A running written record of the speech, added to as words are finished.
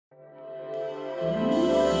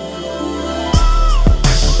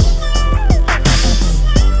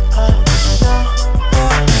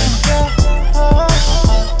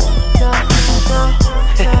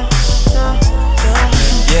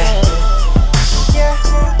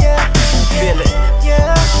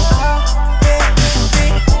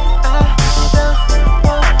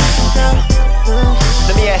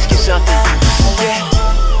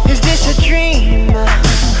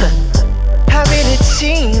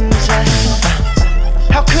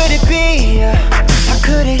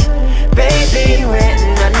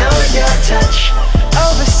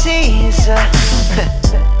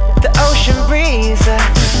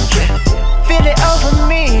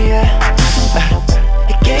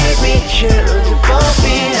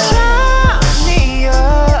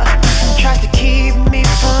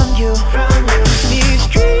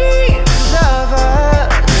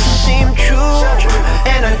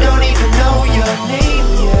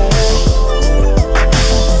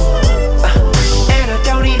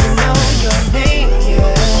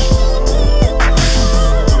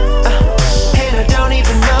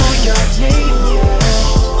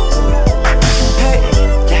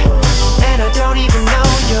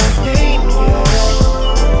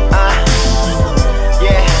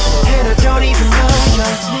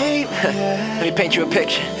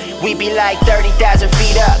picture. We be like 30,000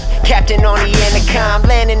 feet up, captain on the intercom,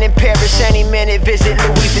 landing in Paris any minute, visit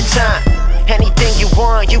Louie Vuitton. Anything you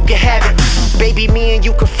want, you can have it. Baby, me and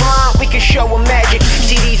you can flaunt, we can show a magic.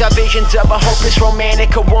 See, these are visions of a hopeless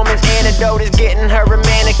romantic. A woman's antidote is getting her a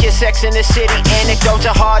manicure. Sex in the city, anecdotes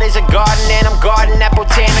are hard as a garden, and I'm guarding that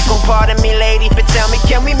botanical. Pardon me, lady, but tell me,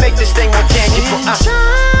 can we make this thing more tangible?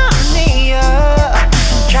 Insomnia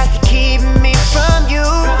tries to keep me from you.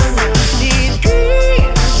 These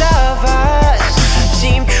dreams of us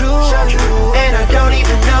seem true, and I don't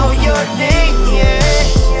even know your name yet.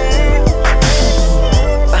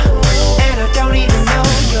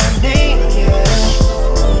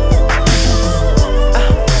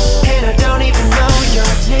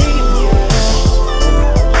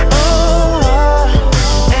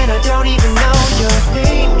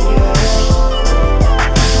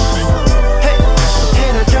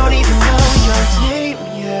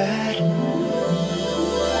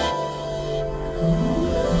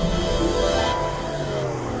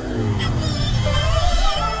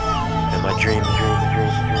 Am I dreaming?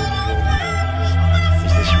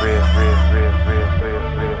 Is this real?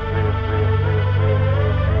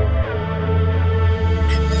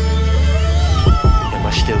 Am I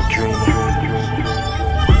still dreaming?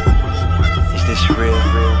 Is this real?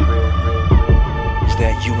 Is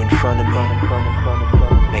that you in front of me?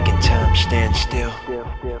 Making time stand still.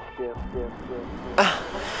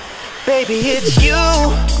 Baby, it's you.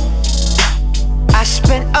 I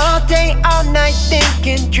spent all day, all night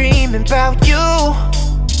thinking, dreaming about you.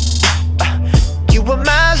 You were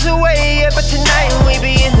miles away, yeah, but tonight we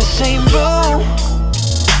be in the same room.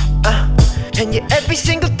 And you're every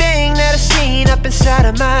single thing that I've seen up inside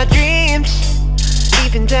of my dreams,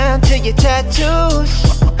 even down to your tattoos.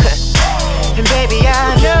 And baby,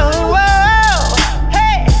 I know,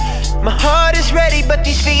 hey, my heart is ready, but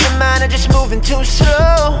these feet of mine are just moving too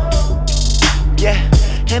slow. Yeah.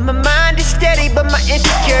 And my mind is steady, but my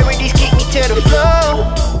insecurities keep me to the floor.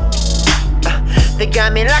 They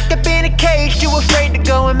got me locked up in a cage, too afraid to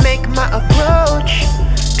go and make my approach.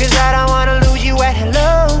 Cause I don't wanna lose you at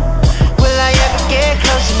hello. Will I ever get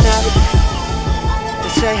close enough to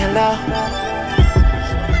say hello?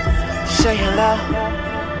 To say hello?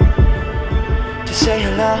 To say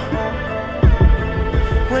hello?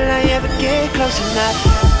 Will I ever get close enough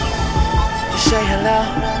to say hello?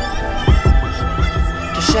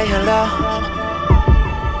 Say hello,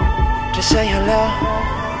 just say hello.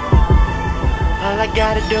 All I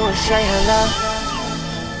gotta do is say hello.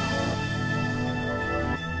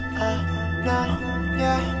 No,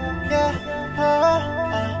 yeah, no,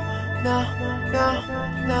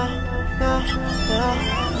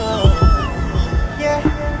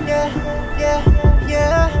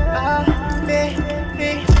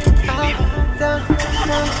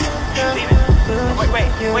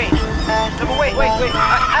 Wait.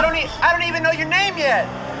 I don't even know your name yet.